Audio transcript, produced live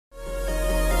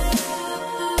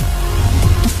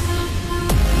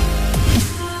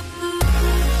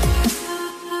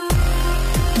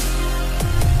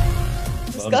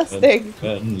disgusting.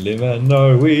 Manly men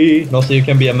are we. No, so you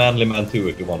can be a manly man too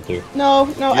if you want to.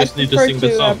 No, I just need to prefer sing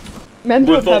the song. Men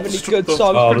don't have any good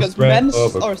songs because men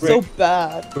are so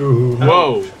bad.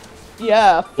 Whoa.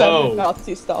 Yeah,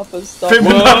 FEMI-NOSSI stuff and stuff.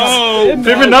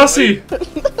 FEMI-NOSSI!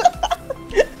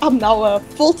 I'm now a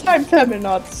full-time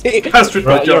FEMI-NOSSI.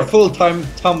 Right, you're a full-time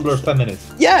Tumblr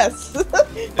feminist. Yes!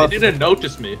 They didn't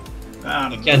notice me.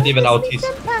 You can't even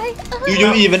autism. Do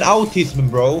you even autism,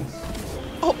 bro?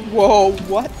 Oh, whoa,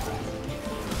 what?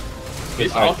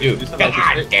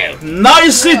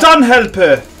 Nicely done,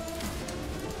 Helper!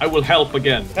 I will help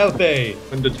again. Help me!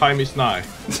 When the time is nigh.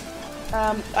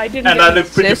 I didn't and get I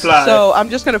look pretty fly. So I'm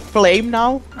just gonna flame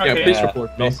now. Okay. Yeah, please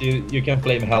report me. No, so you can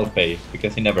flame Helpe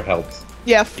because he never helps.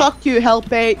 Yeah, fuck you,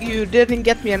 Helpe. You didn't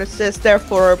get me an assist,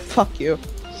 therefore, fuck you.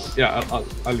 Yeah, I'll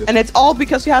and it's all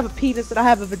because you have a penis and I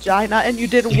have a vagina, and you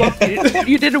didn't want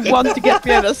you didn't want to get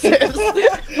me an assist.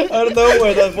 I don't know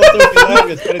where that was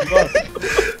hilarious, but it was.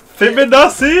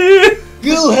 FEMI-NOSSI!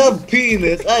 You have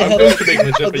penis. I'm going to make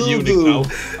myself a eunuch now.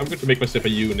 I'm going to make myself a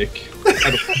eunuch. I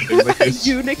don't want to do like this.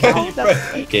 Eunuch.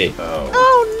 Okay.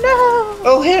 Oh no!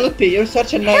 Oh, Helpy, you're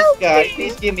such a nice guy.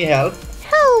 Please give me help.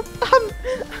 Help!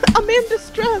 I'm in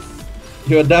distress.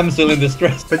 You're a damsel in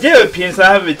distress. But you have a penis,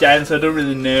 I have a vagina, so I don't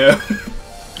really know.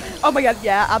 Oh my god,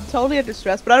 yeah, I'm totally in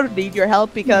distress, but I don't need your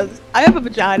help because I have a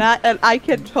vagina and I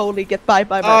can totally get by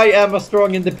myself. I am a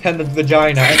strong, independent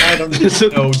vagina and I don't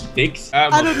need no dicks.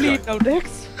 I don't need no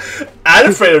dicks.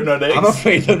 I'm afraid of no dicks. I'm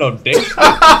afraid of no dicks.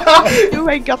 You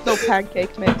ain't got no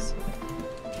pancake mix.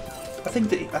 I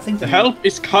think the help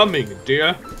is coming,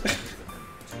 dear.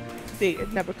 See,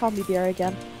 never call me dear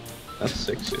again. That's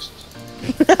sexist.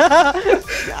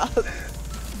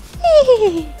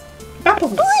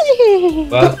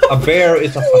 Well, a bear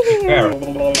is a fucking bear.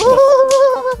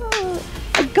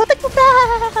 I gotta go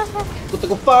fast. Gotta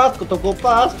go fast, gotta go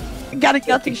fast. Gotta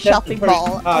go to shopping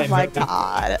mall. Oh my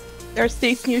god. There's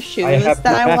these new shoes that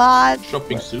I want.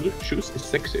 Shopping shoes is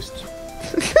sexist.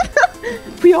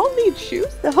 We all need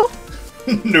shoes though.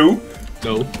 No.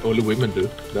 No, only women do.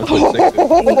 That's what's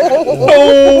sexist.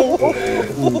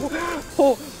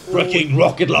 Wrecking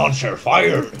rocket launcher,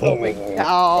 fire! Oh my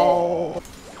god.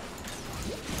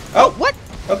 Oh, what?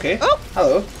 Okay. Oh,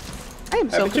 hello. I am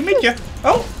so happy to meet you.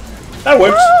 Oh, that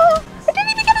works. I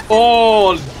didn't even get a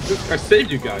Oh, look, I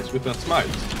saved you guys with that smite.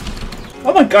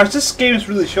 Oh my gosh, this game is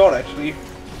really short actually.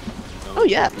 Oh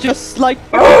yeah, just like.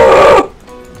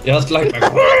 Just like.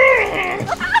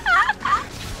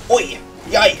 Oi,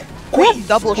 yay. Quick,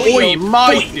 double shield. Oi,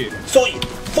 mighty. Soy,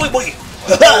 boy, boy.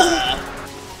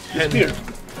 Spear.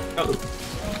 Oh,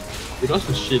 it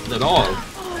doesn't shit at all.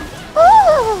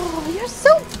 Oh, you're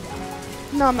so.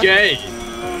 No, I'm not. Gay.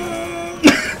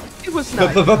 It was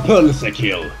nice. Pulse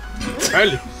kill.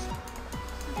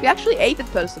 We actually ate it,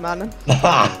 Pulsemannen.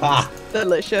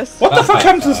 Delicious. What the fuck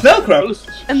happened to the snail crab?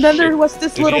 And then there was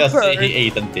this little bird. He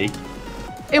ate a dick.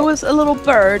 It was a little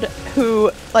bird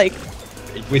who, like.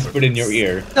 Whispered in your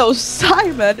ear. No,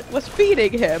 Simon was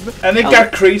feeding him. And it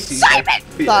got crazy.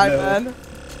 Simon!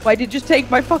 Why did you take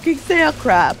my fucking snail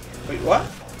crab? Wait, what?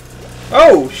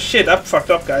 Oh shit, I'm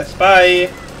fucked up, guys. Bye.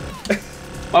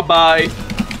 Bye bye.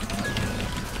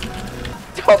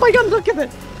 Oh my god, look at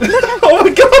it! Oh my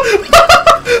god!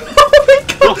 Oh my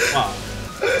god!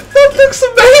 That looks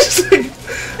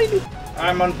amazing!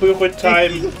 I'm on bullet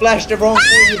time. You flashed the wrong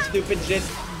thing, you stupid shit.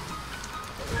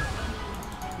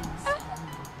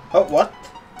 Oh, what?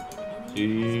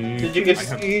 Did you get...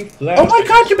 Oh my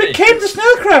god, you became the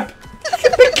snail crab! You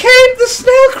became the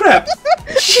snail crab!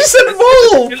 She's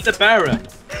evolved! Kill the Baron.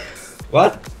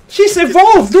 What? She's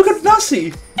evolved! Look at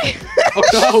Nossi! Oh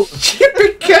no! She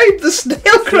became the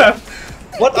snail crab!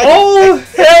 What? Oh,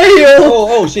 hail!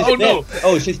 Oh, she's dead. No.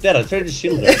 Oh, she's dead. I tried to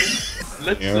shield her.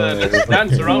 Let's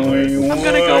dance around her. I'm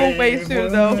gonna go away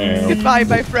soon though. Goodbye,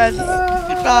 my friends.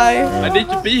 Goodbye. I need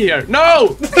to be here.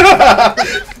 No!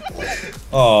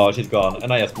 Oh, she's gone,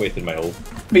 and I just wasted my ult.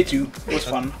 Me too. It was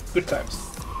fun. Good times.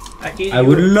 I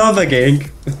would love a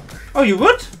gank. Oh, you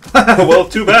would? Well,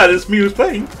 too bad. It's me who's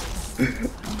playing.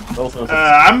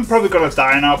 I'm probably gonna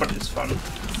die now, but it's fun.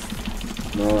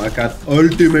 No, I got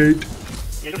ultimate.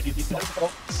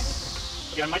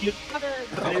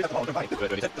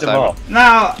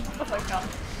 Now,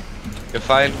 You're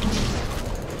fine.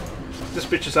 this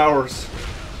bitch is ours.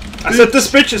 I said this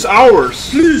bitch is ours.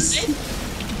 Please.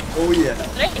 Oh yeah,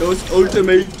 those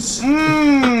ultimates.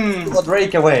 Got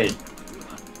Drake away.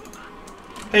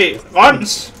 Hey,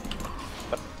 Hans.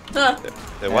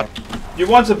 The what? You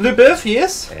want a blue buff?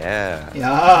 Yes. Yeah.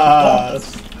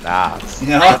 Yes. Nice.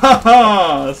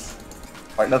 Yes.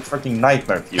 Like that freaking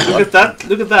nightmare view. Look at that!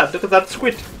 Look at that! Look at that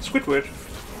Squidward.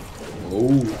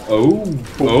 Oh.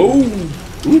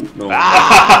 No.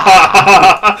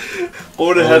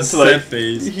 Rune had to like,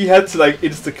 face. he had to like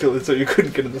insta kill it so you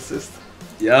couldn't get an assist.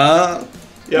 Yeah.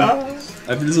 Yeah.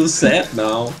 I feel so sad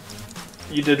now.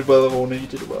 You did well, Rune, you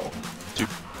did well.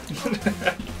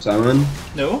 Simon,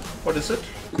 No? What is it?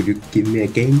 could you give me a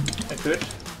gank? I could.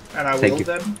 And I Thank will you.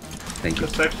 then. Thank you.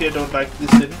 Because actually I don't like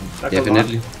this in. Like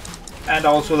Definitely. A lot. And I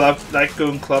also like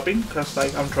going clubbing, because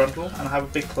like I'm Trundle and I have a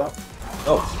big club.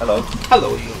 Oh, hello.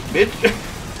 Hello, you bitch.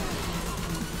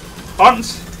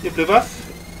 Hans, you blew buff.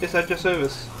 Is at your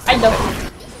service. I know.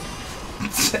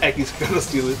 Aggie's gonna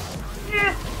steal it.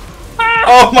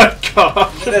 Oh my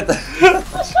god!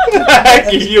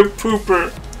 Aggie, you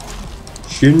pooper!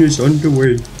 Shin is on the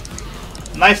way.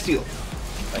 Nice steal.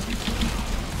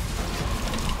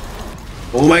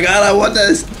 Oh my god, I want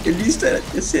this. At least an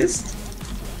assist.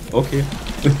 Okay.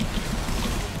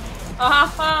 Ha ha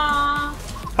ha!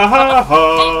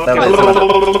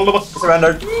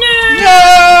 Surrender.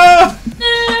 No!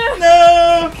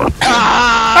 No!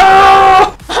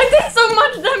 Ah! I did so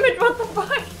much damage, what the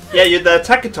fuck? Yeah, you're the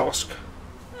attack-a-tosk.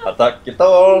 Attack it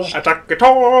all.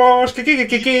 Attack-a-tosk!